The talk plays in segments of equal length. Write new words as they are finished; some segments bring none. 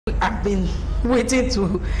I've been waiting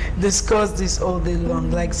to discuss this all day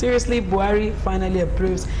long. Like seriously, Buhari finally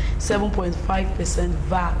approves 7.5%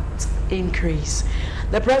 VAT increase.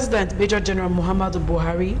 The President, Major General Muhammadu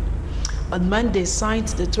Buhari, on Monday signed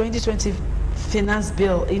the 2020 Finance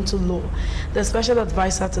Bill into law. The Special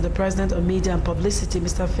Advisor to the President on Media and Publicity,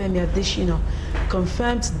 Mr. Femi Adesina,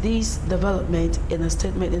 confirmed this development in a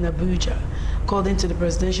statement in Abuja. According to the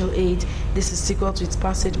presidential aide, this is sequel to its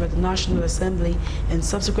passage by the National Assembly and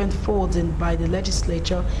subsequent forwarding by the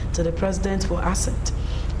legislature to the President for assent.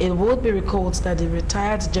 It would be recalled that the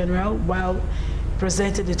retired general, while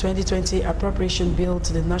presented the 2020 appropriation bill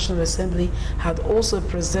to the National Assembly, had also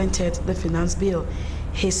presented the finance bill.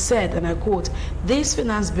 He said, and I quote, "This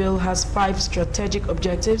finance bill has 5 strategic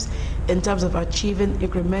objectives in terms of achieving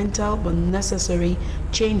incremental but necessary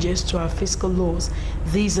changes to our fiscal laws.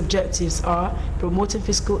 These objectives are promoting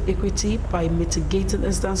fiscal equity by mitigating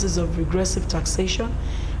instances of regressive taxation,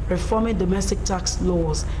 reforming domestic tax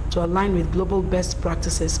laws to align with global best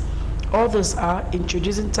practices. Others are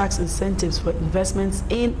introducing tax incentives for investments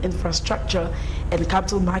in infrastructure and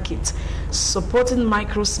capital markets, supporting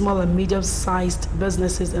micro, small, and medium-sized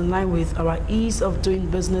businesses in line with our ease of doing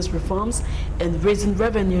business reforms, and raising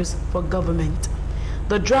revenues for government."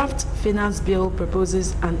 The draft finance bill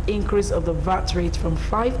proposes an increase of the VAT rate from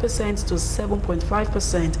 5% to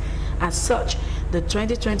 7.5%. As such, the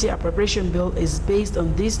 2020 appropriation bill is based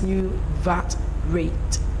on this new VAT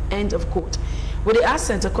rate. End of quote. With the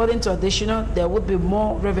assent, according to Adesina, there would be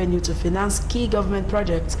more revenue to finance key government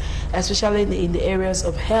projects, especially in the areas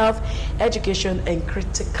of health, education, and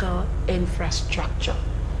critical infrastructure.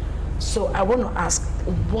 So I want to ask,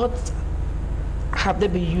 what have they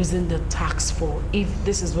been using the tax for, if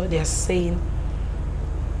this is what they are saying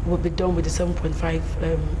will be done with the 7.5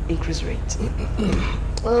 increase rate?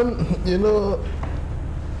 You know,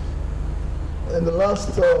 in the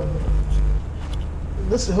last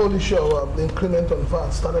this whole issue of the increment on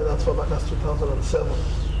VAT started as far back as 2007,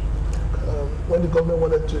 when the government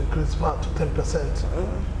wanted to increase VAT to 10%,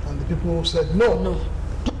 and the people said no.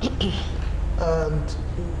 And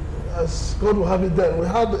as God will have it then, we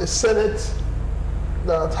had a Senate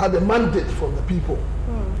that had a mandate from the people.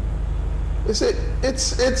 You see,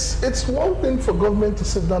 it's one thing for government to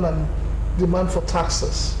sit down and demand for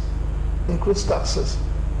taxes, increase taxes.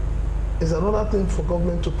 It's another thing for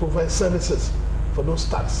government to provide services for those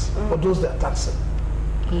tax, for those they are taxing.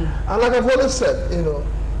 And like I've always said, you know,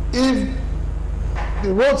 if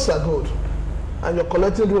the roads are good and you're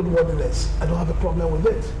collecting roadworthiness, I don't have a problem with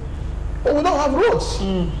it. But we don't have roads.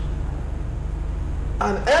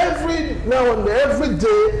 And every now and then, every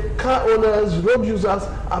day, car owners, road users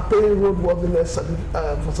are paying roadworthiness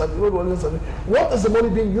certificate. What is the money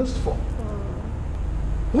being used for?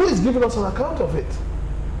 Who is giving us an account of it?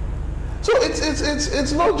 So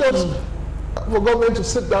it's not just for government to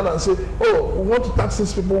sit down and say, oh, we want to tax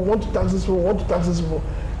these people, we want to tax these people, we want to tax these people.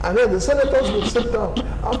 And then the senators will sit down.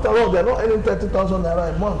 After all, they're not earning 30,000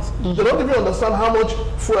 naira a month. They don't even understand how much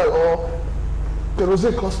fuel or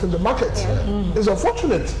kerosene costs in the market. It's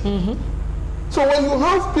unfortunate. So when you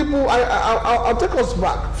have people, I'll take us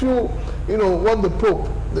back. Few, you know, what the Pope,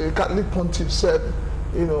 the Catholic Pontiff, said,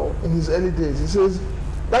 you know, in his early days. He says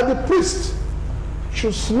that the priest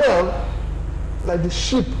should smell like the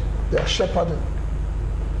sheep they are shepherding.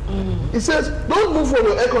 He says, don't move from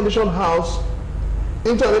your air-conditioned house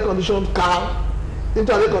into an air-conditioned car,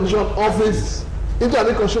 into an air-conditioned office, into an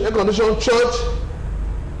air-conditioned church,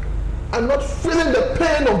 and not feeling the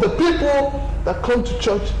pain of the people that come to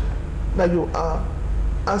church that you are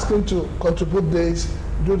asking to contribute this,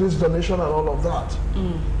 do this donation and all of that.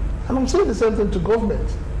 And I'm saying the same thing to government.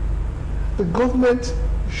 The government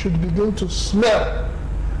should begin to smell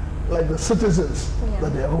like the citizens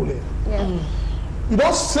that they are ruling. You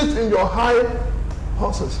don't sit in your high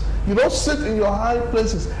horses. You don't sit in your high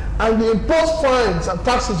places and you impose fines and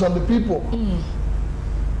taxes on the people.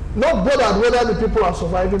 Not bothered whether the people are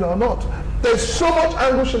surviving or not. There's so much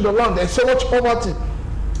anguish in the land. There's so much poverty.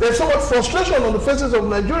 There's so much frustration on the faces of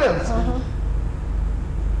Nigerians.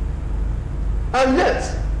 And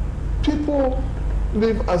yet, people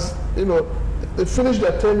live as, you know, they finish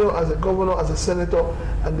their tenure as a governor, as a senator,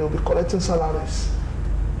 and they'll be collecting salaries.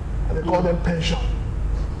 And they call them pension.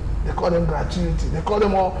 They call them gratuity. They call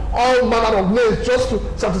them all manner of names just to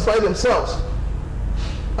satisfy themselves.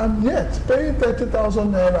 And yet, paying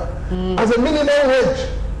 30,000 naira as a minimum wage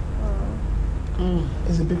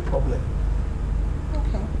is a big problem.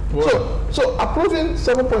 So approving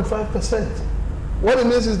 7.5%, what it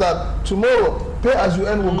means is that tomorrow, pay as you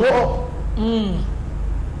earn will go up.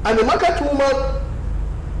 And the market woman,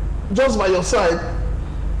 just by your side,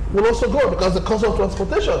 will also go up because the cost of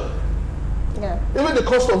transportation. Yeah. Even the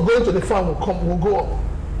cost of going to the farm will go up.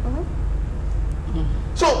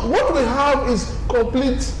 So what we have is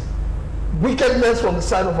complete wickedness from the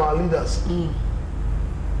side of our leaders.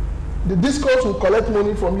 The discourse will collect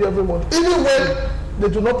money from you every month, even when they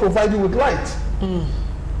do not provide you with light.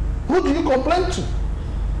 Who do you complain to?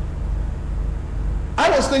 I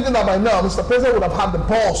was thinking that by now, Mr. President would have had the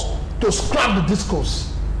balls to scrap the discourse.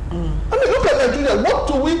 I mean, look at Nigeria. What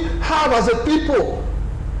do we have as a people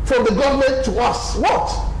from the government to us?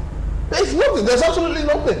 What? There is nothing. There's absolutely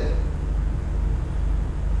nothing.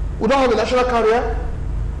 We don't have a national carrier.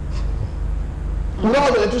 We don't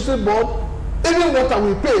have an electricity board. Even water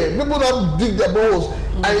we pay. People don't dig their boreholes.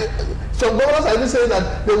 Some governors are even saying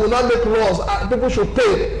that they will not make laws. People should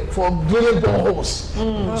pay for drilling boreholes.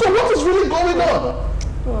 So what is really going on?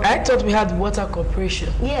 I thought we had water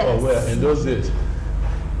corporation. Yes. Oh, well, in those days.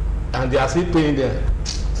 And they are still paying them.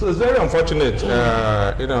 So it's very unfortunate.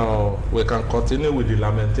 You know, we can continue with the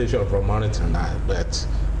lamentation from morning to night, but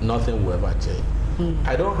nothing will ever change.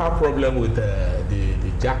 I don't have problem with the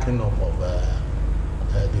jacking up of the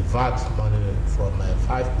VAT money from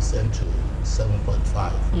 5% to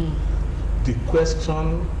 7.5. The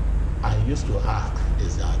question I used to ask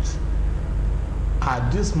is that, are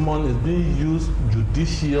these monies being used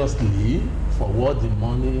judiciously for what the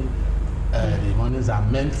monies are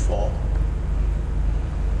meant for?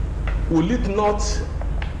 Will it not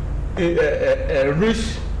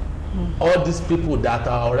reach all these people that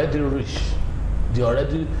are already rich? They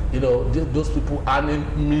already, you know, those people earning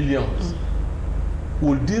millions.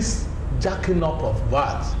 Will this jacking up of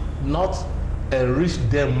VAT not enrich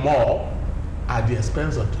them more at the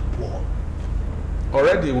expense of the poor?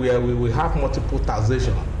 Already we have multiple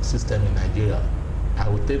taxation system in Nigeria. I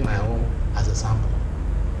will take my own as a sample.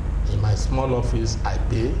 In my small office, I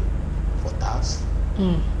pay for tax.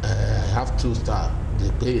 I have 2 staff, they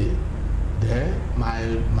pay. Then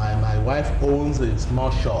my wife owns a small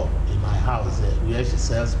shop in my house where she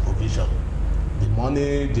sells provision. The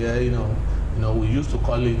money there, you know, we used to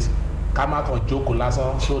call it kama or joko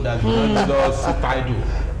lasan, so that you don't just sit idle.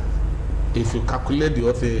 If you calculate the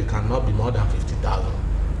whole thing, it cannot be more than 50,000.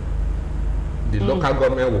 The local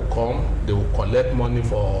government will come, they will collect money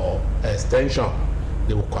for extension,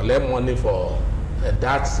 they will collect money for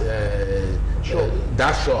that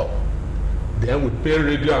shop. Then we pay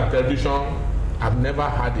radio and television. I've never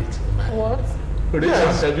had it in my What? Radio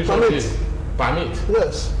and television permit.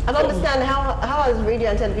 Yes. I don't understand how is radio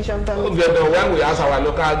and television permit? When we asked our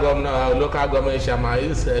local government chairman,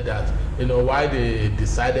 he said that, you know, why they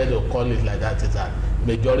decided to call it like that is that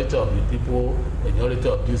majority of the people, majority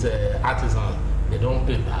of these artisans, they don't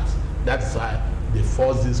pay tax. That's why they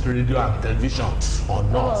force this radio and television on us.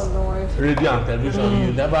 Oh, Lord. Radio and television,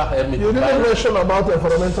 you never heard me. You didn't mention about the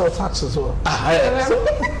environmental tax as well.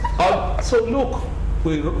 So look,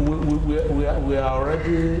 we are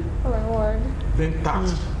already being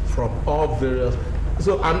taxed from all various.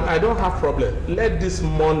 So I don't have problem. Let this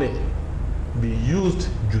money be used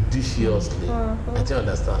judiciously. I think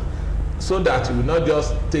understand. So that we will not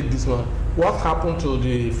just take this money. What happened to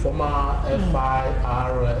the former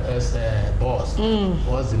FIRS boss?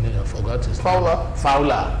 What's the name? I forgot his name.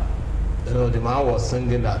 Fowler. You know, the man was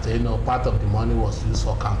singing that, you know, part of the money was used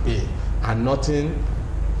for campaign, and nothing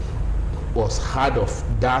was heard of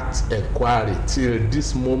that inquiry till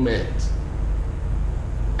this moment.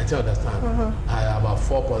 I think understand. I have about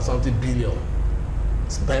 4.something billion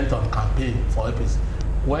spent on campaign for APC.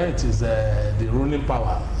 When it is the ruling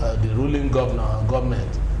power, the ruling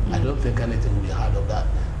government, I don't think anything will be heard of that.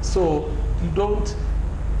 So you don't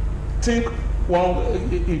think, well,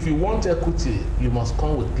 if you want equity, you must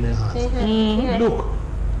come with clean hands. Look,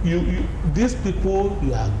 you these people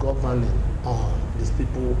you are governing on, these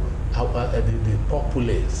people, the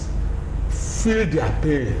populace, feel their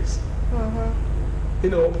pains. You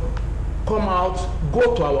know, come out,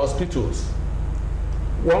 go to our hospitals.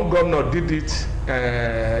 One governor did it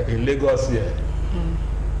in Lagos here.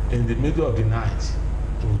 In the middle of the night,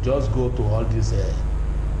 he would just go to all these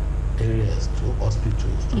areas, to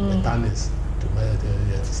hospitals, to maternities, to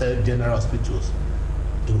general hospitals.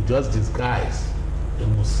 He would just disguise. He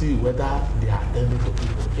will see whether they are attending to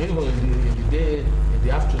people. Even in the day, in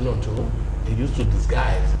the afternoon too, he used to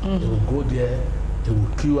disguise. He will go there, he will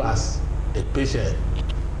queue as a patient.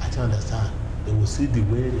 I don't understand. They will see the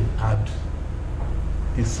way they had.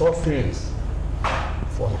 He saw things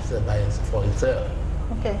for himself.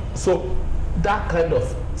 Okay. So that kind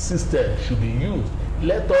of system should be used.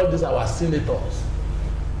 Let all these our senators.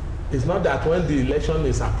 It's not that when the election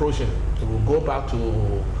is approaching, he will go back to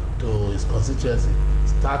his constituency,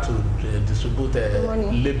 start to distribute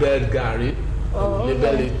Money. labeled Gary.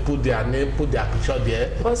 Label it, put their name, put their picture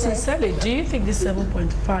there. But sincerely, do you think this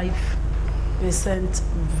 7.5%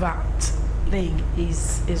 VAT thing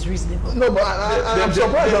is reasonable? No, but I'm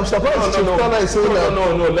surprised. I'm surprised.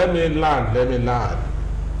 No, let me land.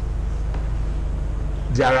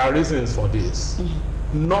 There are reasons for this.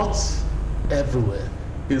 Not everywhere.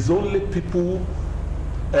 It's only people,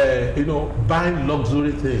 buying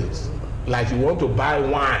luxury things. Like you want to buy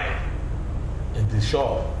wine in the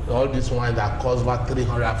shop. All this wine that costs about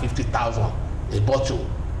 350,000 a bottle.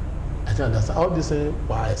 I don't understand. All these things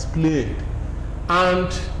were explained.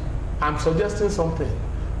 And I'm suggesting something.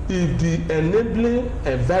 If the enabling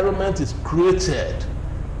environment is created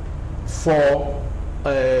for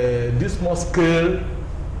this small scale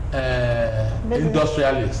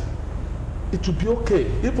industrialists, it will be okay.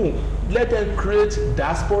 Even let them create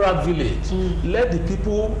diaspora village. Let the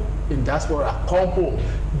people in diaspora come home.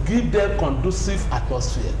 Give them conducive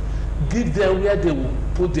atmosphere. Give them where they will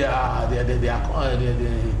put they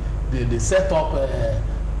set up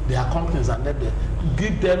their companies and let them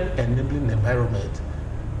give them enabling environment.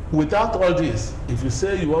 Without all this, if you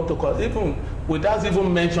say you want to call, even without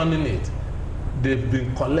even mentioning it, they've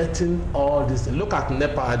been collecting all this. Look at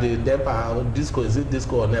NEPA, the NEPA disco. Is it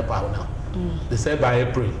disco or NEPA now? They said by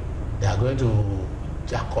April they are going to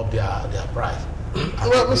jack up their price.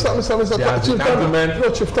 Well, Mr.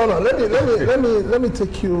 Chief Turner, let me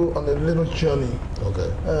take you on a little journey.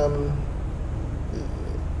 Okay.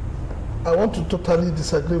 I want to totally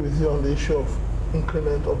disagree with you on the issue of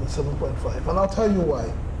increment of the 7.5, and I'll tell you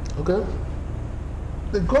why. Okay.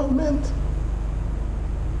 The government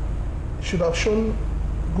should have shown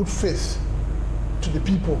good faith to the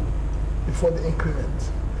people before the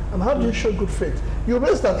increment. And how do you show good faith? You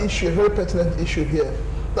raised an issue, a very pertinent issue here,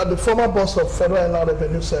 that the former boss of Federal Inland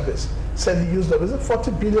Revenue Service said he used is it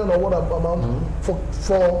 40 billion or what amount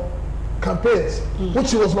for campaigns,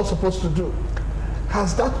 which he was not supposed to do.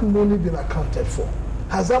 Has that money been accounted for?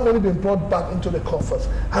 Has that money been brought back into the coffers?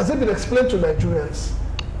 Has it been explained to Nigerians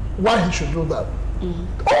why he should do that?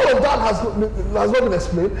 All of that has not been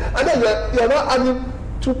explained, and then you're now adding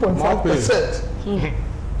 2.5%.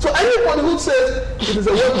 So anybody who says it is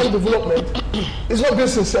a welcome development is not being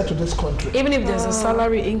sincere to this country. Even if there's a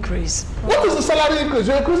salary increase. What is the salary increase?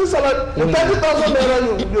 You're increasing salary. 30,000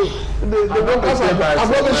 naira, the workers have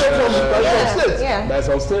abolishing from states. That's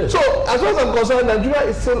on state. So as far as I'm concerned, Nigeria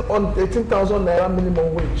is still on 18,000 naira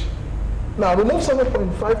minimum wage. Now remove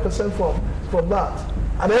 7.5% from that,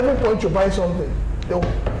 and every point you buy something, they'll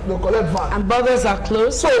collect VAT. And borders are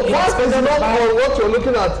closed. So VAT is not on what you're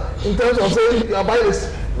looking at in terms of saying you are buying this.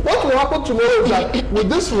 What will happen tomorrow is that with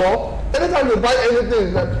this law, anytime you buy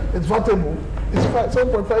anything that is vatable, it's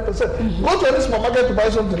 7.5%. Go to any supermarket to buy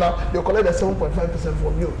something now, they'll collect the 7.5%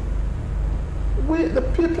 from you. The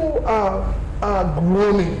people are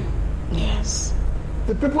groaning. Yes.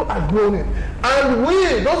 The people are groaning. And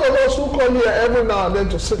we, those of us who come here every now and then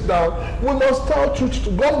to sit down, we must tell truth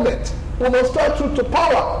to government. We must tell truth to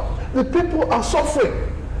power. The people are suffering.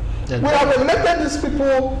 We have elected these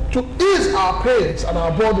people to ease our pains and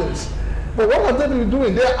our burdens. But what have they been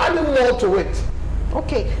doing? They are adding more to it.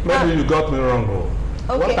 Okay. Maybe you got me wrong.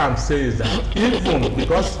 Okay. What I'm saying is that even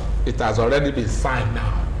because it has already been signed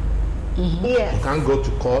now, Yes. you can't go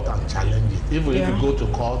to court and challenge it. Even if you go to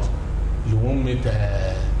court, you won't meet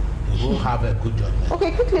you won't have a good judgment.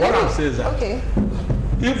 Okay, quickly. What I'm saying is that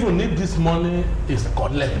even if this money is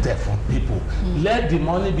collected from people, let the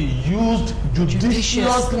money be used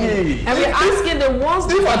judiciously. And we're asking the ones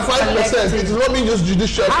If at 5% it is not being used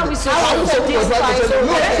judiciously, how we supposed to When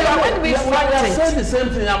we fight I it? say the same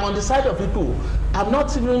thing. I'm on the side of people. I'm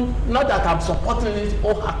not that I'm supporting it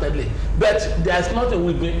wholeheartedly, but there's nothing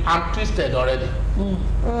we've been twisted already.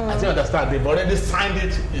 I think understand. They've already signed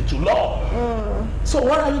it into law. So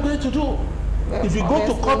what are you going to do? If you go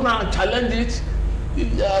to court now and challenge it,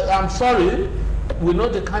 I'm sorry, we know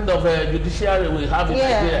the kind of judiciary we have in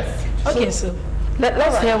Nigeria. Okay, so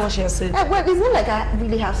let's hear what she has said. Well, it's not like I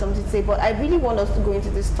really have something to say, but I really want us to go into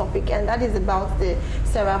this topic, and that is about the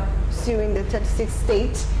Sarah suing the 36th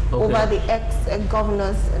state over the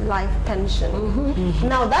ex-governor's life pension.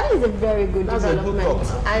 Now, that is a very good development,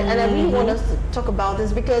 and I really want us to talk about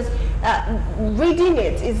this because reading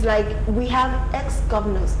it is like we have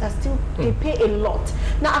ex-governors that still they pay a lot.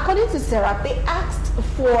 Now, according to Sarah, they asked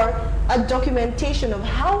for a documentation of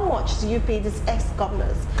how much do you pay these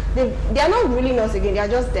ex-governors. They are not ruling us again. They are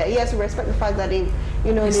just there. Yes, we respect the fact that they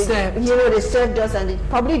served us and they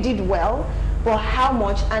probably did well. But how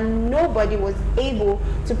much? And nobody was able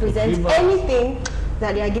to present anything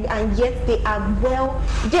that they are giving, and yet they know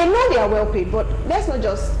they are well paid, but let's not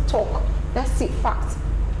just talk, let's see facts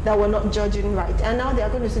that we're not judging right. And now they are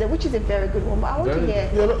going to say that, which is a very good one, but I want to hear.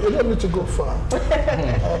 You don't need to go far.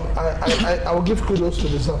 I will give kudos to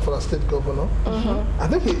the Zamfara state governor. I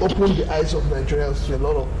think he opened the eyes of Nigerians to a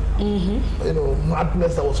lot of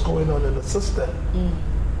madness that was going on in the system.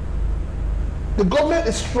 The government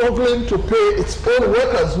is struggling to pay its own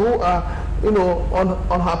workers who are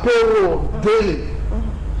on her payroll daily.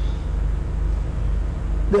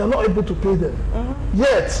 They are not able to pay them.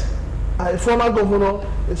 Yet a former governor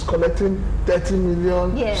is collecting 30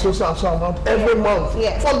 million social amount every month.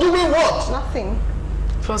 For doing what? Nothing.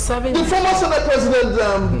 For serving. The former Senate President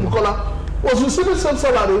Bukola was receiving some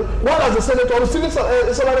salary while as a senator, receiving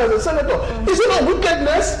salary as a senator. Is it not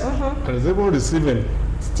wickedness? And is even receiving.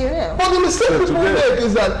 Still. But the mistake people make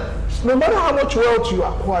is that no matter how much wealth you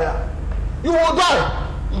acquire, you will die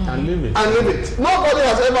And leave it. and leave it. Nobody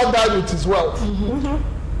has ever died with his wealth.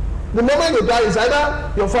 The moment you die is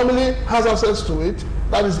either your family has access to it,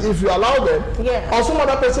 that is if you allow them, or some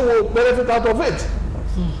other person will benefit out of it.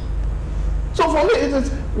 So for me, it is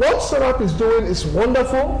what Serap is doing is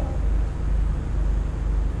wonderful.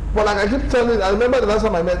 But like I keep telling, I remember the last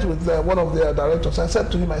time I met with one of their directors, I said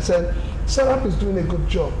to him, I said, Serap is doing a good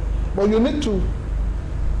job, but you need to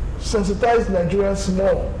sensitize Nigerians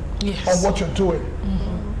more on what you're doing,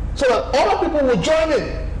 so that other people will join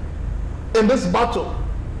in this battle.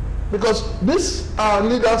 Because these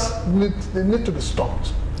leaders need to be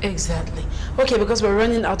stopped. Exactly. Okay, because we're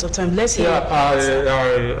running out of time. Let's hear.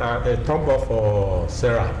 A thumb up for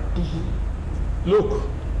Sarah. Look,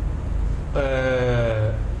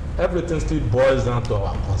 everything still boils down to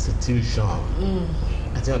our constitution.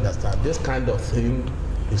 I don't understand. This kind of thing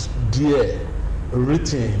is there,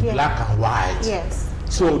 written black and white. Yes.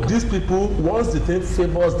 So these people, once the thing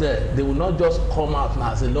favors them, they will not just come out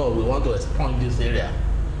now and say, no, we want to expunge this area.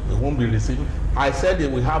 They won't be receiving. I said they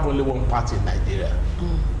will have only one party in Nigeria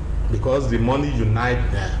because the money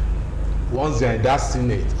unite them. Once they are in that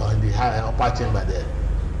Senate or in the upper chamber there,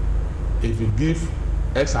 if you give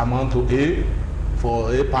X amount to A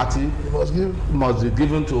for A party, it must be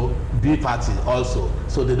given to B party also.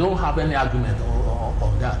 So they don't have any argument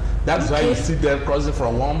on that. That's why you see them crossing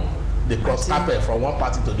from one, they cross carpet from one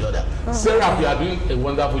party to the other. Sarah, you are doing a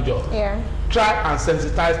wonderful job. Try and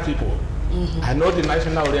sensitize people. I know the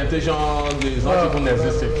national orientation is not even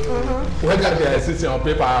existing. Whether they are existing on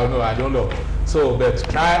paper, I don't know. So, but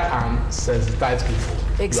try and sensitize people.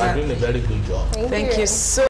 Exactly. You are doing a very good job. Thank you so